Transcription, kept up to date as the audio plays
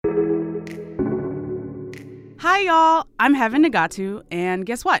Hi, y'all. I'm Heaven Nagatu, and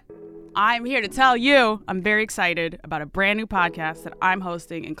guess what? I'm here to tell you I'm very excited about a brand new podcast that I'm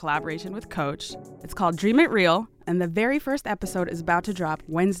hosting in collaboration with Coach. It's called Dream It Real, and the very first episode is about to drop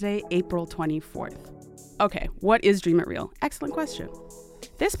Wednesday, April 24th. Okay, what is Dream It Real? Excellent question.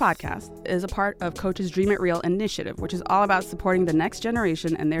 This podcast is a part of Coach's Dream It Real initiative, which is all about supporting the next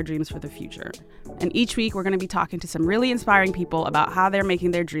generation and their dreams for the future. And each week, we're going to be talking to some really inspiring people about how they're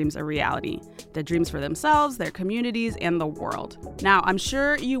making their dreams a reality. Their dreams for themselves, their communities, and the world. Now, I'm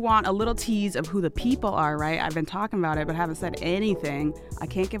sure you want a little tease of who the people are, right? I've been talking about it, but haven't said anything. I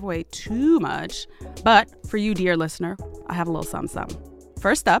can't give away too much. But for you, dear listener, I have a little something.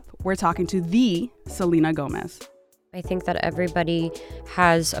 First up, we're talking to the Selena Gomez. I think that everybody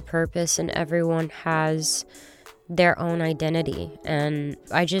has a purpose and everyone has their own identity. And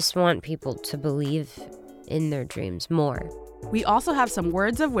I just want people to believe in their dreams more. We also have some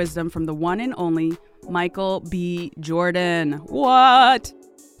words of wisdom from the one and only Michael B. Jordan. What?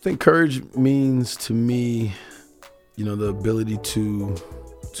 I think courage means to me, the ability to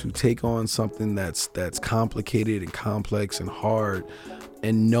take on something that's complicated and complex and hard,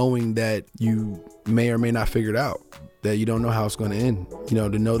 and knowing that you may or may not figure it out, that you don't know how it's going to end. To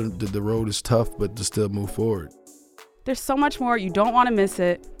know that the road is tough, but to still move forward. There's so much more. You don't want to miss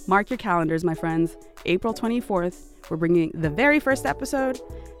it. Mark your calendars, my friends. April 24th, we're bringing the very first episode,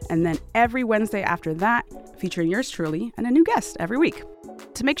 and then every Wednesday after that, featuring yours truly and a new guest every week.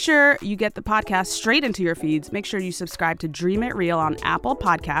 To make sure you get the podcast straight into your feeds, make sure you subscribe to Dream It Real on Apple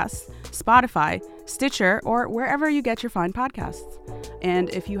Podcasts, Spotify, Stitcher, or wherever you get your fine podcasts. And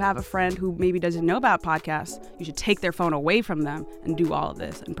if you have a friend who maybe doesn't know about podcasts, you should take their phone away from them and do all of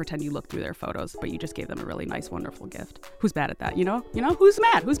this and pretend you look through their photos, but you just gave them a really nice, wonderful gift. Who's bad at that,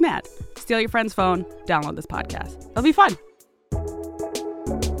 Who's mad? Steal your friend's phone, download this podcast. It'll be fun.